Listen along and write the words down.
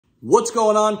What's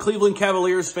going on, Cleveland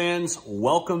Cavaliers fans?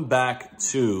 Welcome back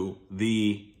to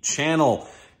the channel.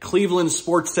 Cleveland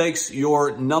Sports Takes,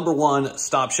 your #1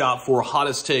 stop shop for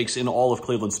hottest takes in all of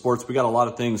Cleveland sports. We got a lot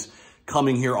of things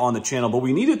coming here on the channel, but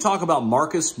we need to talk about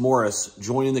Marcus Morris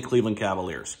joining the Cleveland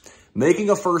Cavaliers,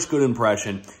 making a first good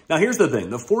impression. Now, here's the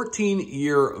thing. The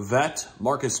 14-year vet,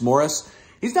 Marcus Morris,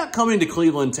 he's not coming to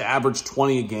Cleveland to average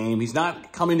 20 a game. He's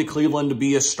not coming to Cleveland to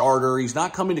be a starter. He's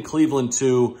not coming to Cleveland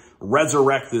to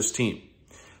resurrect this team.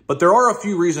 But there are a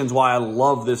few reasons why I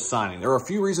love this signing. There are a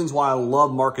few reasons why I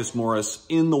love Marcus Morris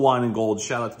in the wine and gold.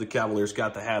 Shout out to the Cavaliers.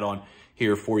 Got the hat on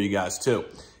here for you guys too.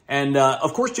 And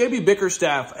of course, JB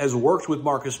Bickerstaff has worked with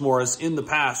Marcus Morris in the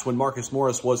past when Marcus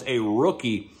Morris was a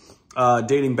rookie,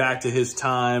 dating back to his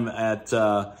time at,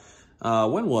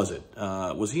 when was it?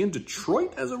 Was he in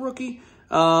Detroit as a rookie?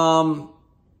 I'm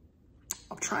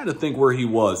trying to think where he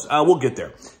was. We'll get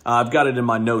there. I've got it in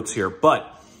my notes here.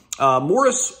 But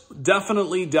Morris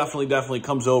definitely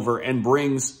comes over and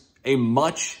brings a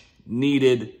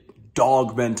much-needed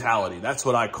dog mentality. That's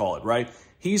what I call it, right?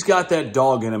 He's got that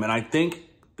dog in him, and I think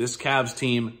this Cavs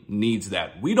team needs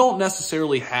that. We don't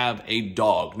necessarily have a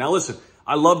dog. Now, listen,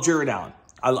 I love Jared Allen.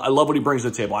 I love what he brings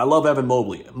to the table. I love Evan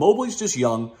Mobley. Mobley's just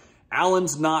young.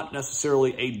 Allen's not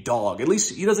necessarily a dog. At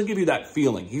least he doesn't give you that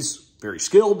feeling. He's very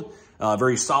skilled,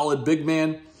 very solid big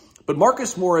man. But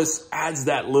Marcus Morris adds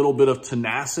that little bit of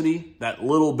tenacity, that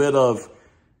little bit of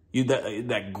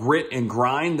that grit and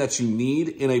grind that you need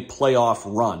in a playoff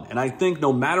run. And I think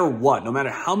no matter what, no matter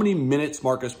how many minutes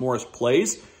Marcus Morris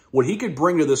plays, what he could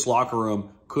bring to this locker room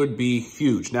could be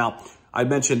huge. Now, I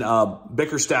mentioned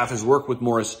Bickerstaff has worked with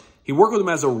Morris. He worked with him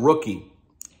as a rookie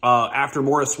after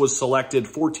Morris was selected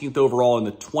 14th overall in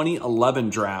the 2011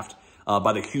 draft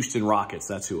by the Houston Rockets.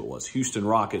 That's who it was, Houston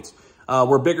Rockets.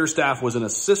 Where Bickerstaff was an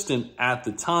assistant at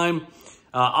the time.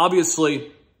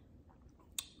 Obviously,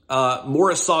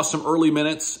 Morris saw some early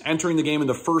minutes entering the game in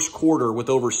the first quarter with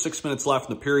over 6 minutes left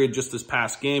in the period just this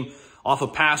past game. Off a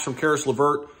pass from Karis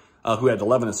LeVert, who had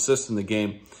 11 assists in the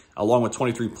game, along with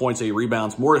 23 points, 8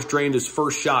 rebounds. Morris drained his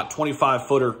first shot,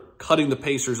 25-footer, cutting the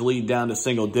Pacers' lead down to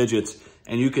single digits.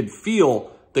 And you could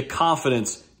feel the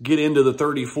confidence get into the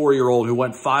 34-year-old who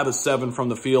went 5 of 7 from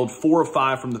the field, 4 of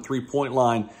 5 from the three-point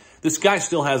line. This guy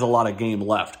still has a lot of game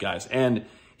left, guys. And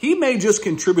he may just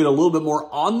contribute a little bit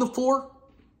more on the floor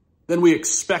than we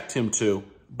expect him to.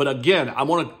 But again, I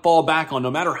want to fall back on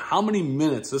no matter how many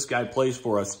minutes this guy plays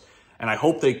for us, and I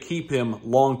hope they keep him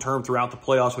long-term throughout the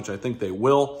playoffs, which I think they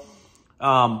will.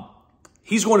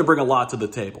 He's going to bring a lot to the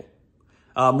table.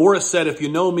 Morris said, if you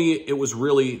know me, it wasn't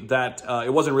really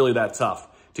that tough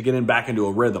to get back into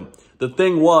a rhythm. The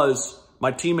thing was, my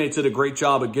teammates did a great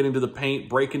job at getting to the paint,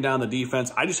 breaking down the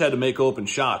defense. I just had to make open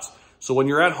shots. So when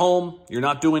you're at home, you're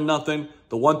not doing nothing.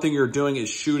 The one thing you're doing is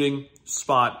shooting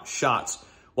spot shots.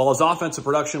 While his offensive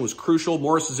production was crucial,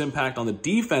 Morris's impact on the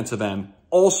defensive end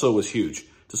also was huge.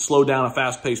 To slow down a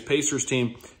fast-paced Pacers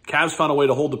team, Cavs found a way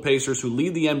to hold the Pacers, who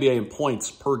lead the NBA in points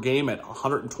per game at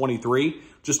 123,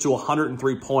 just to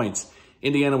 103 points.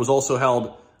 Indiana was also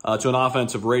held to an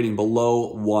offensive rating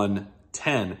below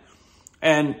 110.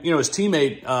 And, you know, his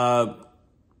teammate,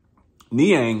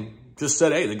 Niang, just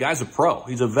said, hey, the guy's a pro.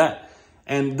 He's a vet.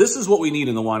 And this is what we need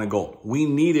in the wine and gold. We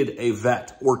needed a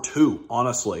vet or two,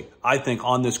 honestly, I think,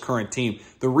 on this current team.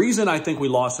 The reason I think we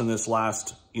lost in this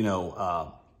last,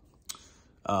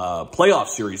 playoff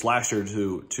series last year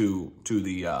to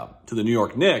the New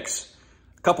York Knicks,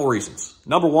 a couple reasons.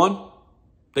 Number one,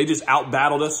 they just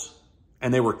out-battled us,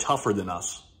 and they were tougher than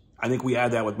us. I think we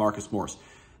add that with Marcus Morris.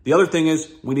 The other thing is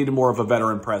we needed more of a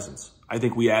veteran presence. I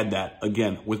think we add that,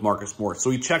 again, with Marcus Morris.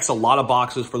 So he checks a lot of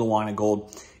boxes for the wine and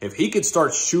gold. If he could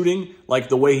start shooting like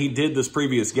the way he did this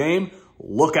previous game,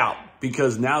 look out,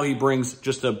 because now he brings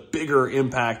just a bigger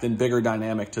impact and bigger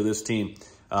dynamic to this team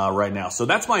right now. So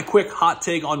that's my quick hot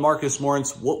take on Marcus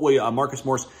Morris, what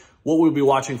we'll be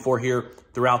watching for here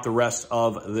throughout the rest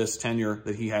of this tenure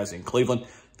that he has in Cleveland.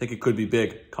 I think it could be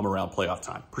big come around playoff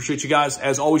time. Appreciate you guys.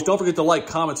 As always, don't forget to like,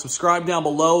 comment, subscribe down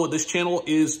below. This channel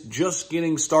is just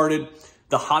getting started.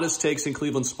 The hottest takes in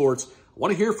Cleveland sports. I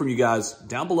want to hear from you guys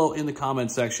down below in the comment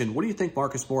section. What do you think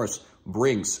Marcus Morris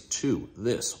brings to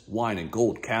this wine and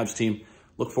gold Cavs team?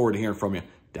 Look forward to hearing from you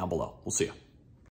down below. We'll see you.